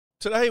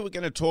Today we're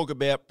going to talk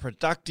about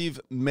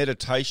productive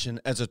meditation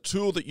as a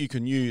tool that you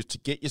can use to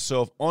get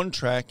yourself on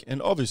track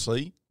and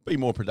obviously be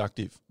more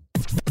productive.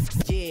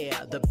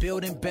 Yeah, the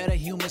Building Better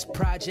Humans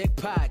Project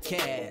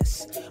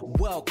podcast.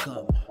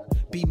 Welcome.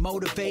 Be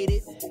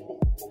motivated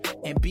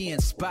and be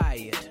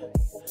inspired.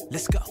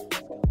 Let's go.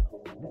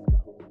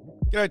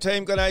 G'day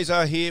team, Glenn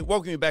Azar here.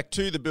 Welcome you back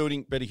to the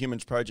Building Better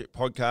Humans Project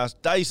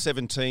podcast, day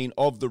 17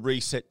 of the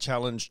Reset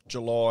Challenge,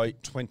 July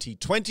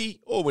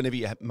 2020, or whenever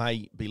you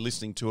may be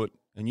listening to it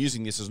and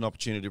using this as an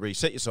opportunity to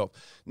reset yourself.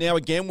 Now,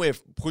 again, we're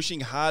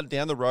pushing hard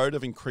down the road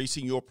of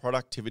increasing your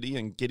productivity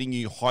and getting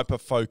you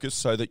hyper-focused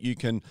so that you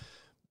can,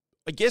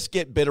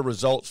 get better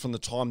results from the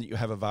time that you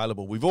have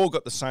available. We've all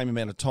got the same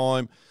amount of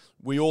time.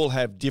 We all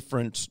have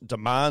different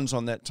demands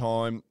on that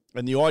time,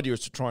 and the idea is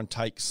to try and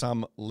take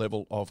some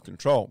level of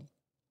control.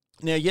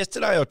 Now,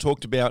 yesterday I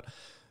talked about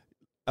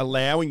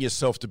allowing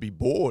yourself to be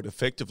bored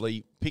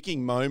effectively,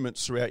 picking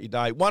moments throughout your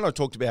day. One, I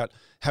talked about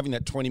having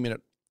that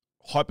 20-minute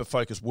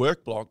hyper-focused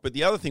work block, but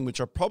the other thing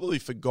which I probably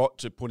forgot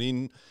to put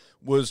in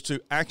was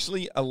to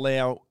actually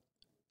allow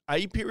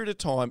a period of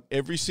time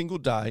every single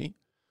day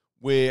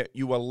where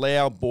you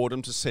allow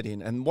boredom to set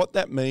in. And what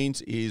that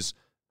means is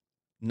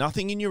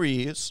nothing in your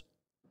ears,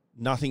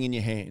 nothing in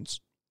your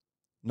hands,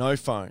 no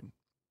phone,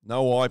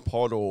 no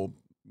iPod or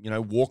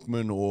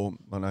Walkman, or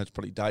I know it's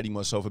probably dating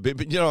myself a bit,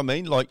 but you know what I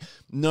mean? Like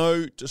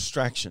no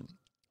distraction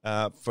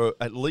for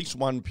at least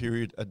one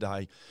period a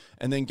day,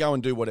 and then go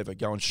and do whatever.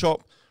 Go and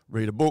shop,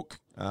 read a book,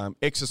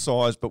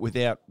 exercise, but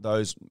without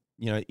those,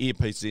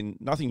 earpieces in,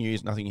 nothing in your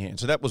ears, nothing in your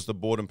hands. So that was the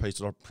boredom piece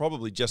that I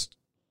probably just,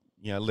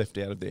 left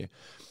out of there.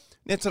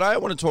 Now today I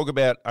want to talk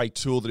about a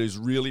tool that is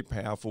really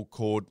powerful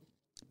called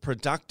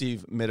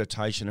productive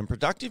meditation. And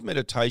productive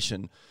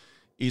meditation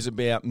is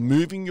about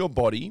moving your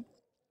body,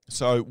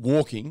 so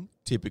walking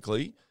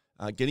typically,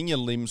 getting your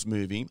limbs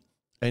moving,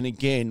 and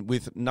again,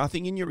 with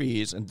nothing in your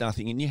ears and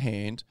nothing in your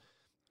hand,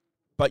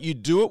 but you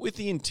do it with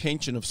the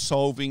intention of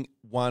solving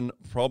one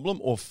problem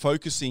or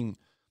focusing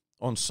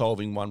on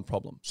solving one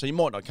problem. So you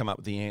might not come up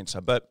with the answer,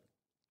 but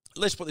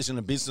let's put this in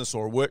a business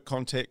or a work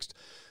context.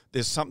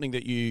 There's something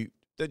that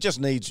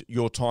just needs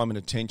your time and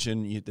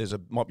attention.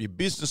 Might be a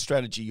business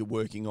strategy you're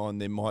working on.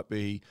 There might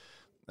be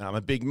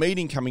a big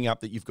meeting coming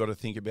up that you've got to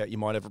think about. You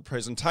might have a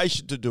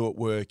presentation to do at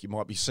work. You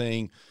might be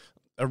seeing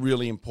a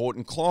really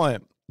important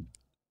client.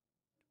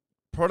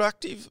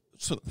 Productive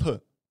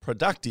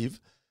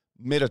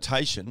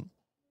meditation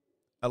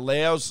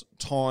allows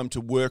time to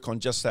work on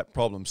just that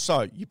problem.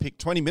 So you pick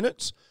 20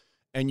 minutes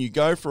and you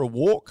go for a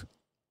walk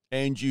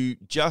and you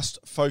just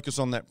focus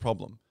on that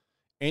problem.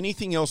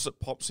 Anything else that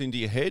pops into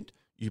your head,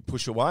 you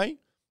push away.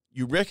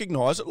 You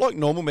recognize it like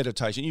normal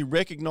meditation. You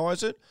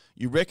recognize it.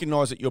 You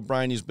recognize that your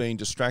brain is being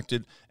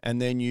distracted, and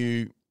then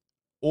you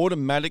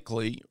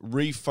automatically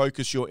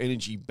refocus your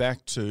energy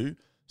back to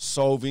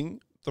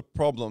solving the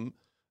problem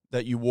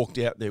that you walked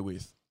out there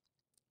with.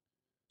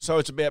 So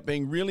it's about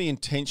being really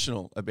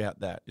intentional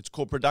about that. It's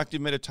called productive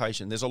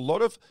meditation. There's a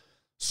lot of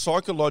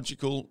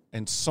psychological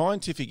and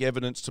scientific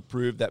evidence to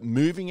prove that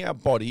moving our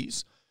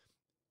bodies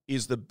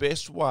is the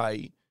best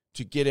way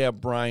to get our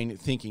brain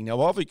thinking.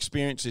 Now, I've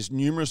experienced this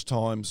numerous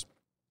times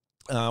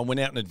when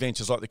out on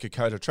adventures like the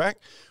Kokoda Track,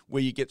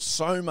 where you get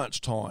so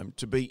much time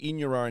to be in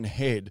your own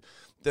head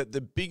that the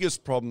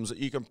biggest problems that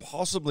you can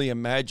possibly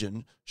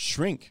imagine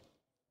shrink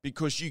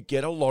because you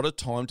get a lot of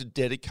time to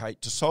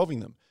dedicate to solving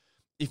them.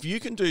 If you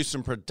can do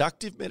some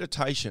productive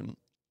meditation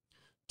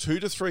 2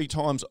 to 3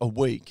 times a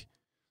week,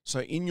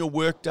 so in your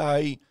work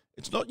day,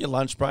 it's not your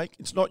lunch break,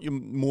 it's not your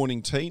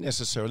morning tea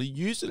necessarily,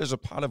 use it as a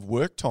part of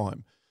work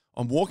time.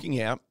 I'm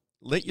walking out,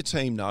 let your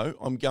team know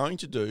I'm going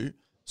to do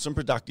some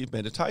productive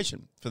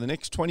meditation. For the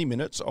next 20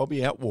 minutes, I'll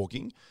be out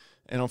walking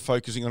and I'm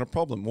focusing on a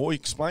problem. Or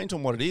explain to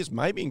them what it is.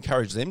 Maybe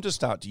encourage them to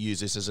start to use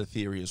this as a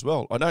theory as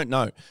well. I don't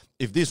know.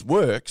 If this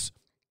works,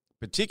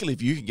 particularly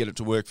if you can get it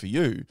to work for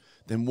you,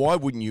 then why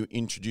wouldn't you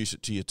introduce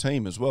it to your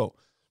team as well?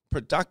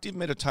 Productive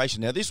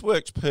meditation. Now, this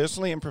works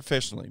personally and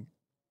professionally.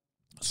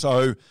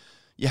 So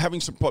you're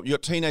having some problems.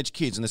 You've got teenage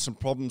kids and there's some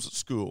problems at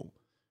school.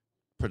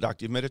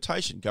 Productive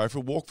meditation. Go for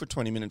a walk for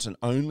 20 minutes and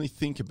only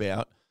think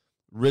about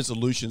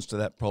resolutions to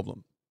that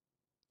problem.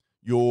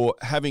 You're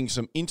having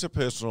some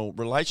interpersonal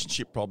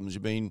relationship problems.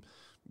 You've been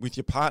with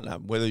your partner,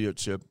 whether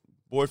it's your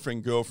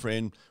boyfriend,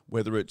 girlfriend,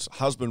 whether it's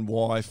husband,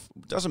 wife,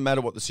 it doesn't matter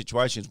what the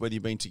situation is, whether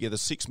you've been together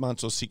 6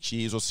 months or 6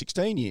 years or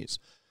 16 years.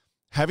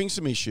 Having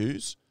some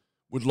issues,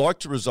 would like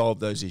to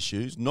resolve those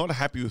issues, not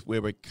happy with where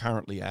we're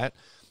currently at,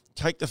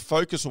 take the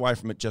focus away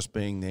from it just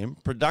being them,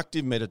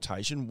 productive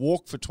meditation,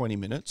 walk for 20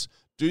 minutes,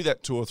 do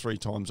that 2 or 3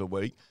 times a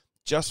week,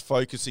 just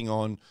focusing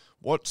on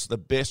what's the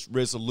best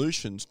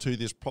resolutions to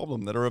this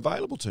problem that are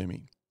available to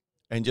me,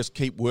 and just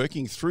keep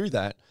working through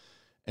that,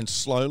 and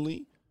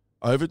slowly,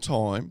 over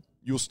time,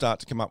 you'll start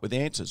to come up with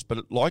answers.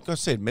 But like I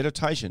said,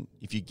 meditation,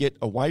 if you get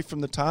away from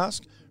the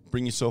task,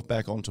 bring yourself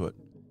back onto it.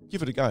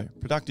 Give it a go.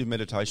 Productive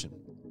meditation.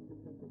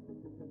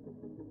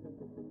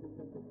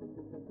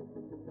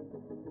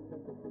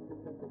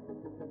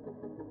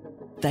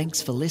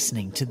 Thanks for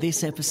listening to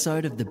this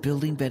episode of the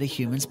Building Better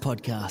Humans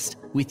podcast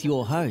with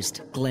your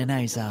host, Glenn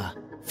Azar.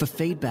 For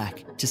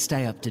feedback, to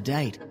stay up to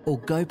date, or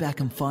go back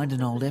and find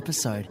an old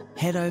episode,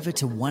 head over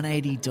to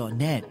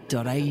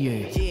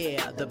 180.net.au.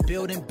 Yeah, the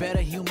Building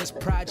Better Humans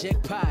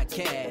Project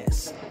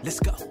podcast. Let's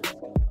go.